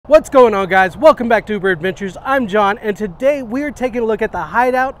What's going on, guys? Welcome back to Uber Adventures. I'm John, and today we are taking a look at the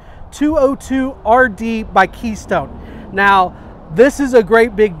Hideout 202RD by Keystone. Now, this is a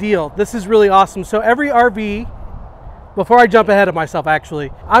great big deal. This is really awesome. So every RV, before I jump ahead of myself actually,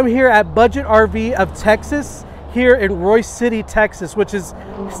 I'm here at Budget RV of Texas, here in Royce City, Texas, which is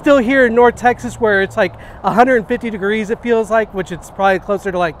still here in North Texas where it's like 150 degrees it feels like, which it's probably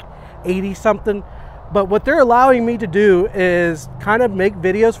closer to like 80 something. But what they're allowing me to do is kind of make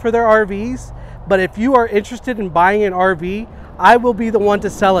videos for their RVs. But if you are interested in buying an RV, I will be the one to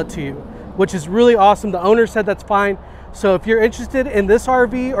sell it to you, which is really awesome. The owner said that's fine. So if you're interested in this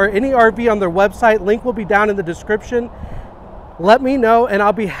RV or any RV on their website, link will be down in the description. Let me know and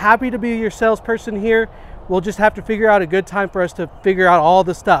I'll be happy to be your salesperson here. We'll just have to figure out a good time for us to figure out all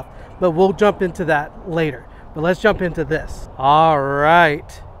the stuff, but we'll jump into that later. But let's jump into this. All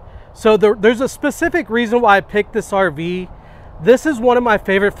right. So there's a specific reason why I picked this RV. This is one of my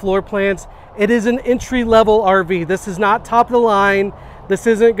favorite floor plans. It is an entry-level RV. This is not top of the line. This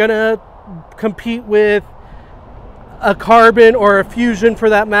isn't gonna compete with a Carbon or a Fusion for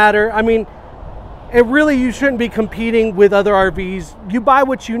that matter. I mean, you shouldn't be competing with other RVs. You buy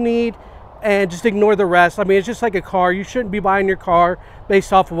what you need and just ignore the rest. I mean, it's just like a car. You shouldn't be buying your car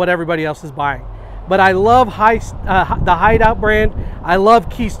based off of what everybody else is buying. But I love the Hideout brand. I love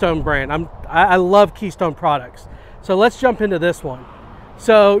Keystone brand. I love Keystone products. So let's jump into this one.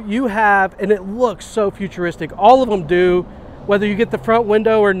 So you have, and it looks so futuristic. All of them do. Whether you get the front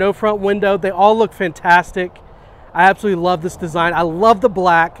window or no front window, they all look fantastic. I absolutely love this design. I love the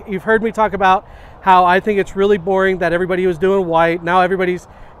black. You've heard me talk about how I think it's really boring that everybody was doing white. Now everybody's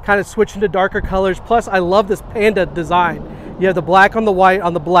kind of switching to darker colors. Plus, I love this panda design. You have the black on the white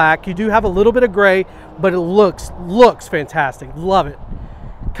on the black. You do have a little bit of gray, but it looks fantastic. Love it.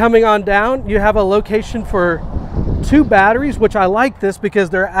 Coming on down, you have a location for 2 batteries, which I like this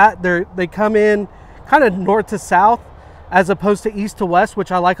because they come in kind of north to south as opposed to east to west,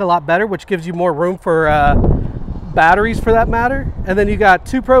 which I like a lot better, which gives you more room for batteries for that matter. And then you got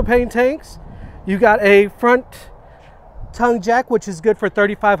 2 propane tanks. You got a front tongue jack, which is good for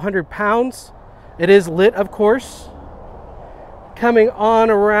 3,500 pounds. It is lit, of course. Coming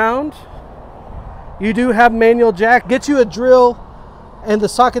on around, you do have manual jack. Get you a drill and the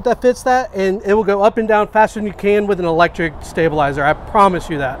socket that fits that, and it will go up and down faster than you can with an electric stabilizer. I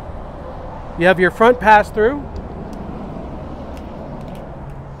promise you that. You have your front pass-through,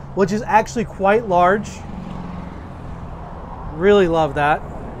 which is actually quite large. Really love that.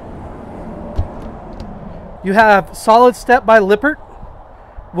 You have solid step by Lippert,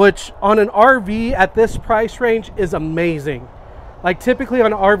 which on an RV at this price range is amazing. Like typically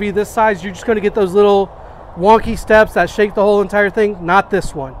on an RV this size, you're just going to get those little wonky steps that shake the whole entire thing. Not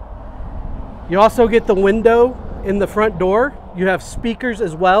this one. You also get the window in the front door. You have speakers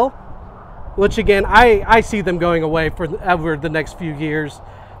as well, which again, I see them going away over the next few years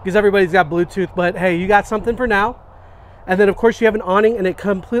because everybody's got Bluetooth, but hey, you got something for now. And then of course you have an awning and it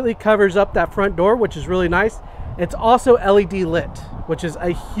completely covers up that front door, which is really nice. It's also LED lit, which is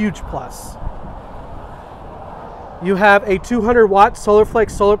a huge plus. You have a 200-watt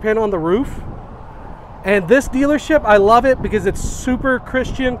SolarFlex solar panel on the roof. And this dealership, I love it because it's super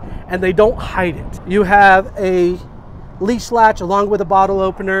Christian and they don't hide it. You have a leash latch along with a bottle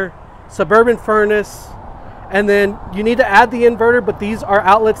opener, suburban furnace, and then you need to add the inverter, but these are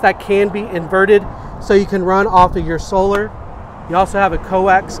outlets that can be inverted so you can run off of your solar. You also have a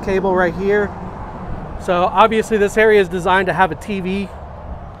coax cable right here. So obviously this area is designed to have a TV.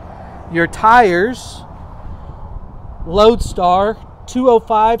 Your tires, Lodestar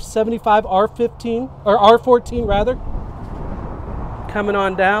 205 75 R15 or R14 rather. Coming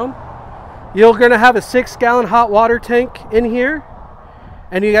on down, you're going to have a 6-gallon hot water tank in here,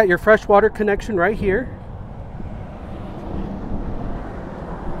 and you got your fresh water connection right here.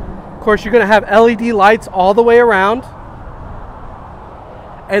 Of course, you're going to have LED lights all the way around,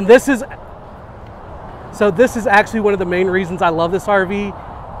 and this is actually one of the main reasons I love this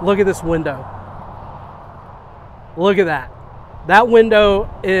RV. Look at this window. Look at that. That window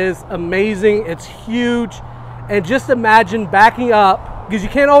is amazing. It's huge. And just imagine backing up, because you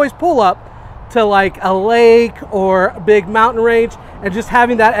can't always pull up to like a lake or a big mountain range, and just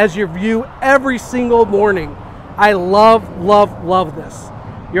having that as your view every single morning. I love, love, love this.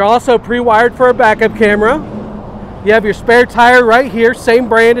 You're also pre-wired for a backup camera. You have your spare tire right here, same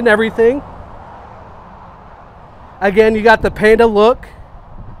brand and everything. Again, you got the Panda look.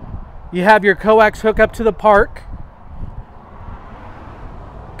 You have your coax hookup to the park.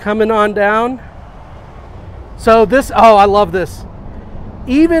 Coming on down. So this, oh, I love this.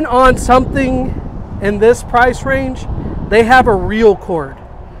 Even on something in this price range, they have a reel cord.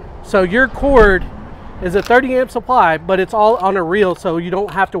 So your cord is a 30 amp supply, but it's all on a reel, so you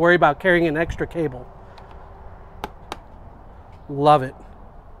don't have to worry about carrying an extra cable. Love it.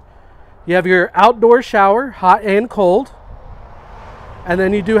 You have your outdoor shower, hot and cold. And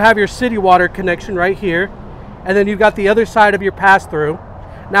then you do have your city water connection right here. And then you've got the other side of your pass-through.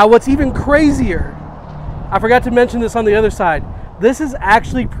 Now what's even crazier, I forgot to mention this on the other side. This is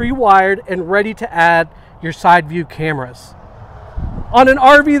actually pre-wired and ready to add your side view cameras on an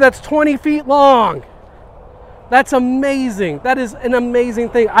RV that's 20 feet long. That's amazing. That is an amazing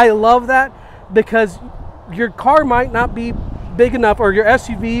thing. I love that because your car might not be big enough, or your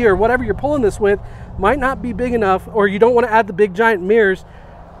SUV or whatever you're pulling this with might not be big enough, or you don't want to add the big giant mirrors,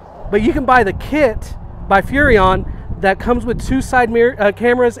 but you can buy the kit by Furrion that comes with 2 side mirror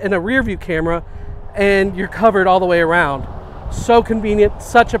cameras and a rear view camera, and you're covered all the way around. So convenient,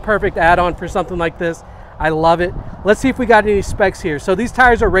 such a perfect add-on for something like this. I love it. Let's see if we got any specs here. So these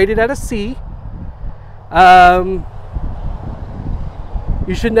tires are rated at a C.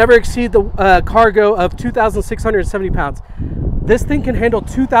 You should never exceed the cargo of 2,670 pounds. This thing can handle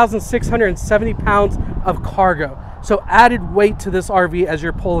 2,670 pounds of cargo. So added weight to this RV as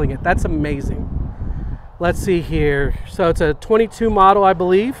you're pulling it. That's amazing. Let's see here. So it's a 22 model, I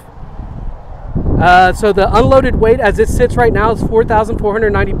believe. So the unloaded weight as it sits right now is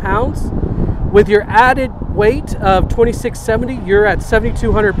 4,490 pounds. With your added weight of 2,670, you're at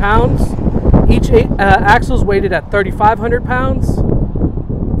 7,200 pounds. Each axle is weighted at 3,500 pounds.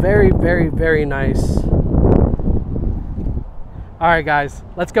 Very, very, very nice. All right, guys,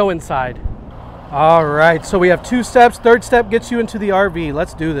 let's go inside. All right, so we have 2 steps. Third step gets you into the RV.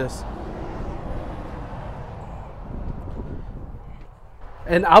 Let's do this.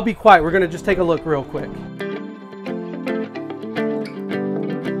 And I'll be quiet. We're gonna just take a look real quick.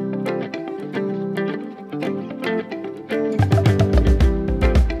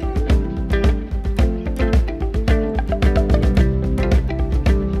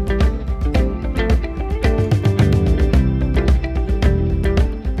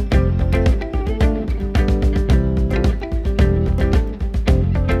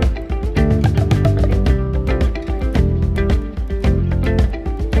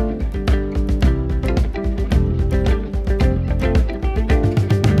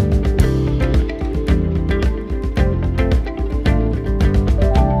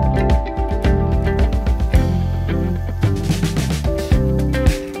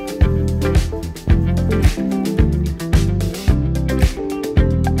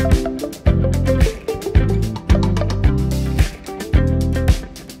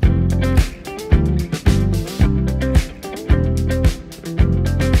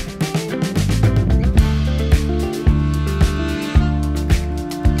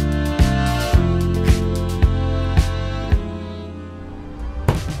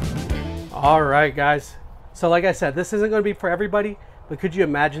 All right, guys. So like I said, this isn't going to be for everybody, but could you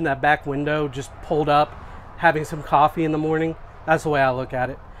imagine that back window just pulled up, having some coffee in the morning? That's the way I look at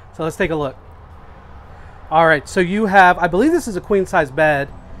it. So let's take a look. All right, so you have, I believe this is a queen size bed.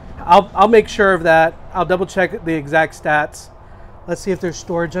 I'll make sure of that. I'll double check the exact stats. Let's see if there's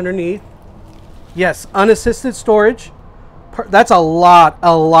storage underneath. Yes, unassisted storage. That's a lot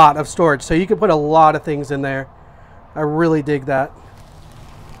of storage. So you can put a lot of things in there. I really dig that.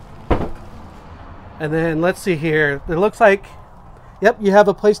 And then let's see here. It looks like, yep, you have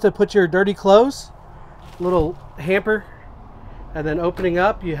a place to put your dirty clothes. Little hamper. And then opening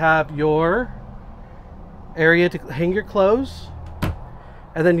up, you have your area to hang your clothes.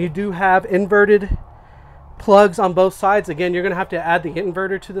 And then you do have inverted plugs on both sides. Again, you're going to have to add the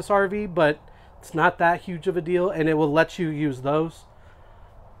inverter to this RV, but it's not that huge of a deal, and it will let you use those.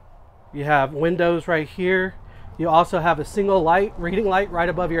 You have windows right here. You also have a single light, reading light right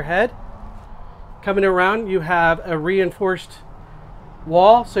above your head. Coming around, you have a reinforced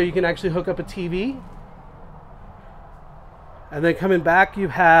wall, so you can actually hook up a TV. And then coming back, you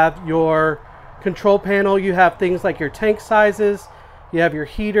have your control panel. You have things like your tank sizes. You have your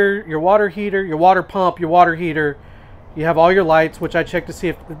heater, your water pump, your water heater. You have all your lights, which I checked to see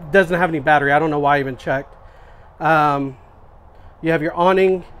if it doesn't have any battery. I don't know why I even checked. You have your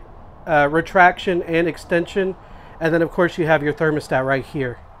awning, retraction and extension. And then of course you have your thermostat right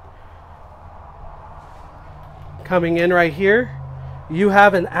here. Coming in right here, you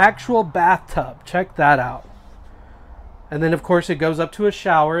have an actual bathtub. Check that out. And then of course it goes up to a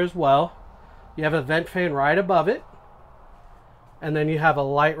shower as well. You have a vent fan right above it. And then you have a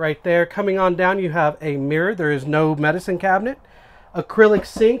light right there. Coming on down, you have a mirror. There is no medicine cabinet. Acrylic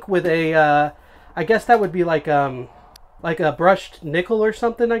sink with a, I guess that would be like a brushed nickel or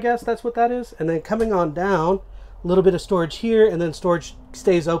something, I guess that's what that is. And then coming on down, A little bit of storage here, and then storage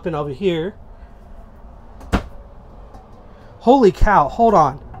stays open over here. Holy cow, hold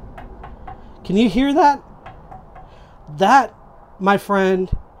on. Can you hear that? That, my friend,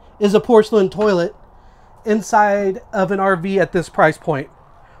 is a porcelain toilet inside of an RV at this price point.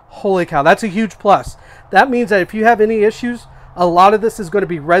 Holy cow, that's a huge plus. That means that if you have any issues, a lot of this is going to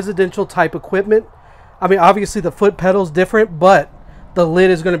be residential type equipment. I mean, obviously the foot pedal is different, but the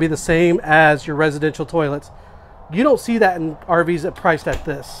lid is going to be the same as your residential toilets. You don't see that in RVs that priced at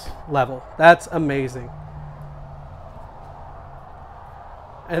this level. That's amazing.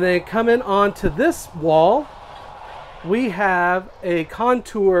 And then coming on to this wall, we have a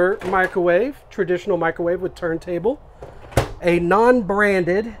contour microwave, traditional microwave with turntable, a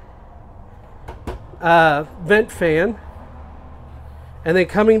non-branded vent fan, and then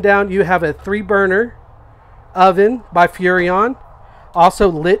coming down you have a 3-burner oven by Furrion, also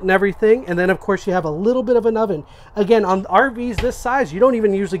lit and everything. And then of course you have a little bit of an oven. Again, on RVs this size, you don't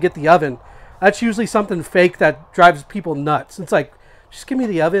even usually get the oven. That's usually something fake that drives people nuts. It's like, just give me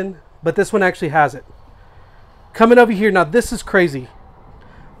the oven. But this one actually has it. Coming over here, now this is crazy.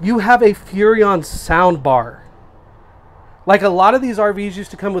 You have a Furrion sound bar. Like a lot of these RVs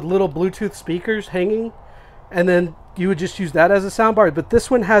used to come with little Bluetooth speakers hanging, and then you would just use that as a sound bar. But this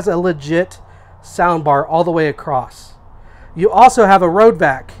one has a legit sound bar all the way across. You also have a road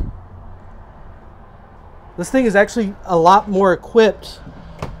vac. This thing is actually a lot more equipped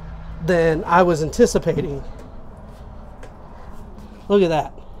than I was anticipating. Look at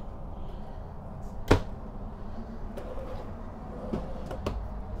that.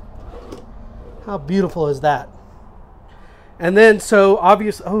 How beautiful is that? And then, so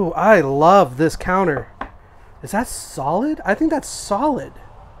obvious, oh, I love this counter. Is that solid? I think that's solid.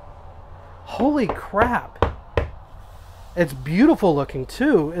 Holy crap. It's beautiful looking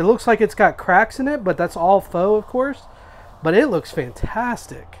too. It looks like it's got cracks in it, but that's all faux, of course. But it looks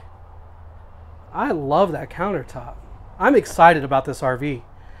fantastic. I love that countertop. I'm excited about this RV.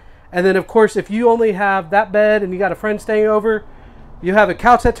 And then, of course, if you only have that bed and you got a friend staying over, you have a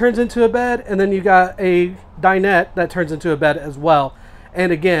couch that turns into a bed, and then you got a dinette that turns into a bed as well.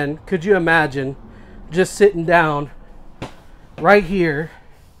 And again, could you imagine just sitting down right here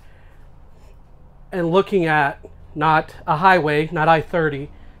and looking at not a highway, not I-30,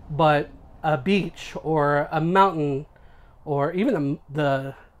 but a beach or a mountain, or even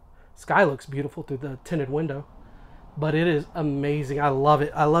the sky looks beautiful through the tinted window. But it is amazing. I love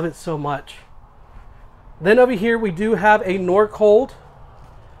it. I love it so much. Then over here we do have a Norcold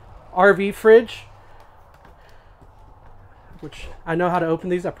RV fridge, which I know how to open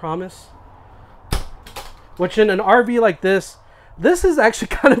these, I promise. Which in an RV like this is actually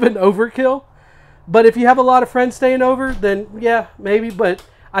kind of an overkill. But if you have a lot of friends staying over, then yeah, maybe. But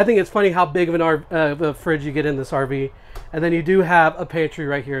I think it's funny how big of a fridge you get in this RV. And then you do have a pantry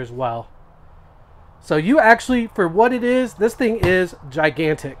right here as well. So you actually, for what it is, this thing is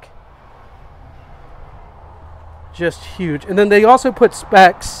gigantic. Just huge. And then they also put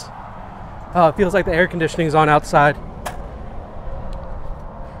specs. Oh, it feels like the air conditioning is on outside.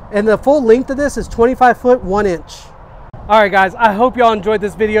 And the full length of this is 25 foot 1 inch. All right, guys, I hope y'all enjoyed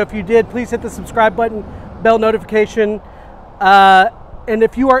this video. If you did, please hit the subscribe button, bell notification. And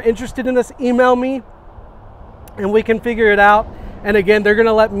if you are interested in this, email me and we can figure it out. And again, they're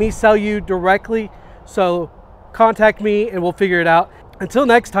gonna let me sell you directly. So contact me and we'll figure it out. Until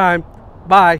next time, bye.